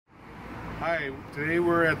Hi, today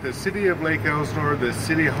we're at the City of Lake Elsinore, the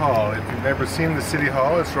City Hall. If you've never seen the City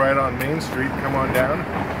Hall, it's right on Main Street. Come on down.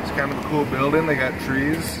 It's kind of a cool building. They got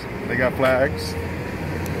trees, they got flags.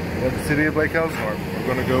 At the City of Lake Elsinore. We're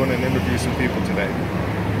going to go in and interview some people today.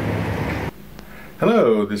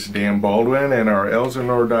 Hello, this is Dan Baldwin, and our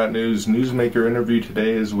Elsinore.News newsmaker interview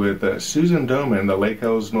today is with Susan Domen, the Lake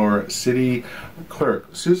Elsinore City Clerk.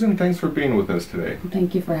 Susan, thanks for being with us today.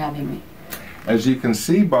 Thank you for having me. As you can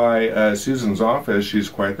see by Susan's office, she's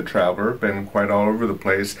quite the traveler, been quite all over the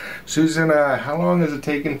place. Susan, how long has it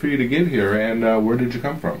taken for you to get here, and where did you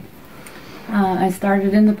come from? I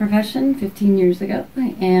started in the profession 15 years ago,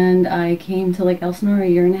 and I came to Lake Elsinore a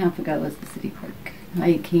year and a half ago as the city clerk.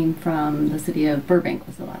 I came from the city of Burbank,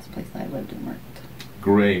 was the last place I lived and worked.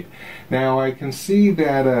 Great. Now I can see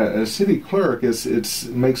that a city clerk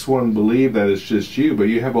makes one believe that it's just you, but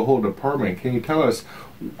you have a whole department. Can you tell us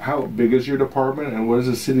how big is your department, and what does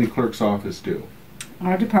the city clerk's office do?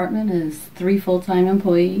 Our department is 3 full-time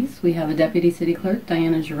employees. We have a deputy city clerk,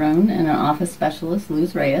 Diana Jerome, and an office specialist,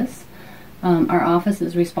 Luz Reyes. Our office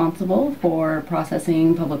is responsible for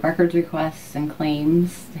processing public records requests and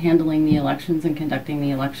claims, handling the elections and conducting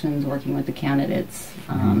the elections, working with the candidates,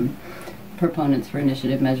 proponents for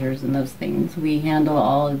initiative measures and those things. We handle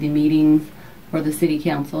all of the meetings for the city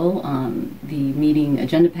council, the meeting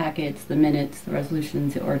agenda packets, the minutes, the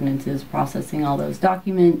resolutions, the ordinances, processing all those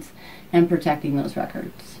documents, and protecting those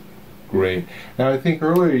records. Great. Now I think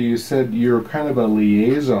earlier you said you're kind of a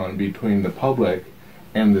liaison between the public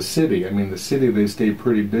and the city. I mean, the city, they stay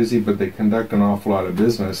pretty busy, but they conduct an awful lot of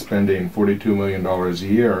business, spending $42 million a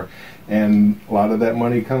year, and a lot of that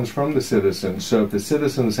money comes from the citizens. So if the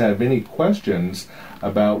citizens have any questions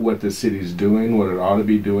about what the city's doing, what it ought to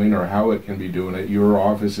be doing, or how it can be doing it, your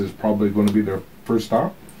office is probably going to be their first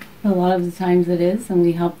stop? A lot of the times it is, and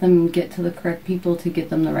we help them get to the correct people to get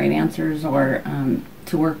them the right answers, or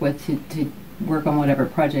to work with, to work on whatever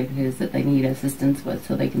project it is that they need assistance with,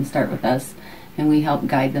 so they can start with us, and we help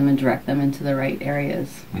guide them and direct them into the right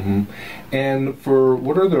areas. And for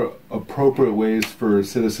what are the appropriate ways for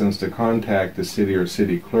citizens to contact the city or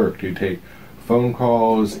city clerk? Do you take phone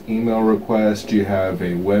calls, email requests? Do you have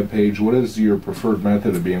a web page? What is your preferred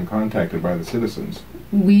method of being contacted by the citizens?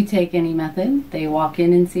 We take any method. They walk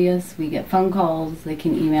in and see us. We get phone calls. They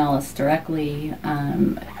can email us directly.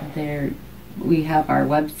 We have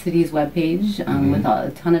our city's webpage with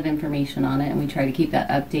a ton of information on it, and we try to keep that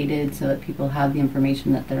updated so that people have the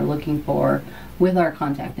information that they're looking for, with our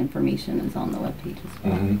contact information is on the webpage as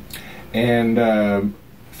well. And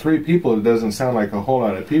 3 people, it doesn't sound like a whole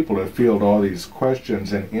lot of people to field all these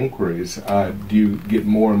questions and inquiries. Do you get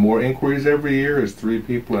more and more inquiries every year? Is 3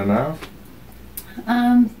 people enough?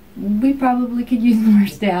 We probably could use more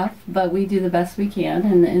staff, but we do the best we can,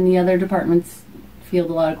 and the other departments field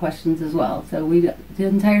a lot of questions as well. So the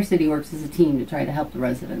entire city works as a team to try to help the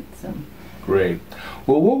residents. So. Great.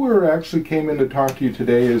 Well, what we actually came in to talk to you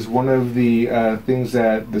today is one of the things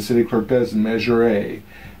that the city clerk does, Measure A.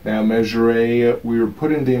 Now, Measure A, we were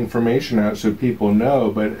putting the information out so people know,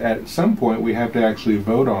 but at some point we have to actually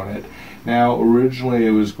vote on it. Now, originally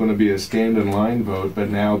it was going to be a stand-in-line vote, but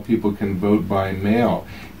now people can vote by mail.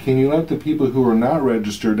 Can you let the people who are not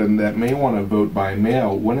registered and that may want to vote by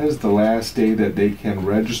mail, when is the last day that they can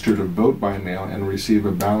register to vote by mail and receive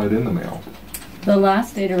a ballot in the mail? The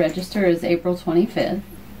last day to register is April 25th.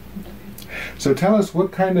 So tell us,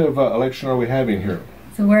 what kind of election are we having here?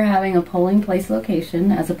 So we're having a polling place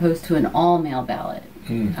location as opposed to an all-mail ballot.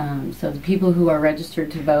 So the people who are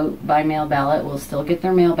registered to vote by mail ballot will still get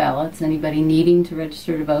their mail ballots. Anybody needing to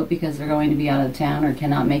register to vote because they're going to be out of town or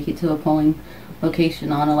cannot make it to a polling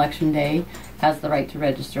location on election day has the right to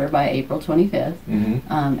register by April 25th,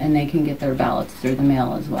 and they can get their ballots through the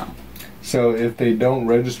mail as well. So if they don't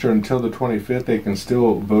register until the 25th, they can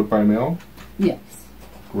still vote by mail? Yes.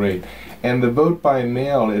 Great. And the vote by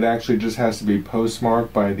mail, it actually just has to be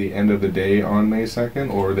postmarked by the end of the day on May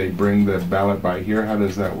 2nd, or they bring the ballot by here? How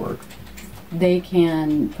does that work? They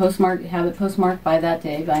can have it postmarked by that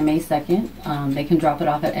day, by May 2nd. They can drop it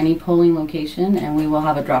off at any polling location, and we will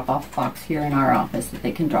have a drop-off box here in our office that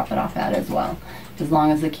they can drop it off at as well. As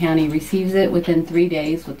long as the county receives it within 3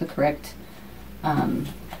 days with the correct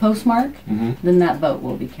postmark, then that vote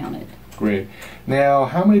will be counted. Great. Now,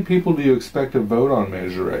 how many people do you expect to vote on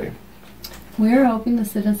Measure A? We're hoping the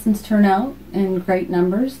citizens turn out in great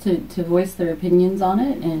numbers to voice their opinions on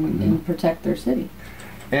it and protect their city.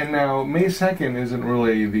 And now, May 2nd isn't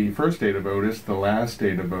really the first day to vote, it's the last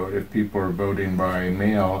day to vote if people are voting by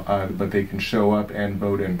mail, but they can show up and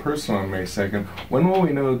vote in person on May 2nd. When will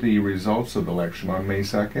we know the results of the election, on May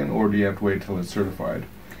 2nd, or do you have to wait till it's certified?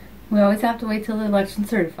 We always have to wait till the election's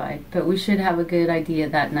certified, but we should have a good idea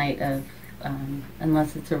that night of,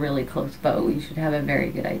 unless it's a really close vote, we should have a very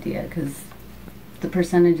good idea, because the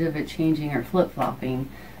percentage of it changing or flip-flopping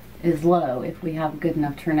is low if we have good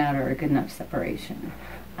enough turnout or a good enough separation.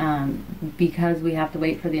 Because we have to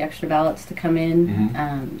wait for the extra ballots to come in,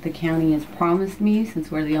 the county has promised me, since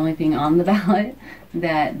we're the only thing on the ballot,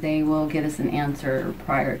 that they will get us an answer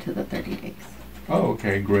prior to the 30 days. Oh,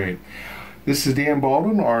 okay, great. This is Dan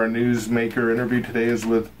Baldwin. Our newsmaker interview today is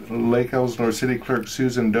with Lake Elsinore City Clerk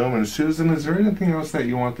Susan Domen. Susan, is there anything else that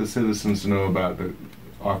you want the citizens to know about the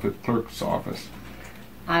clerk's office?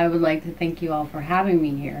 I would like to thank you all for having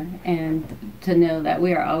me here, and to know that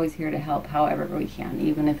we are always here to help however we can,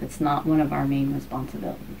 even if it's not one of our main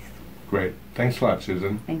responsibilities. Great. Thanks a lot,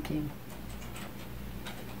 Susan. Thank you.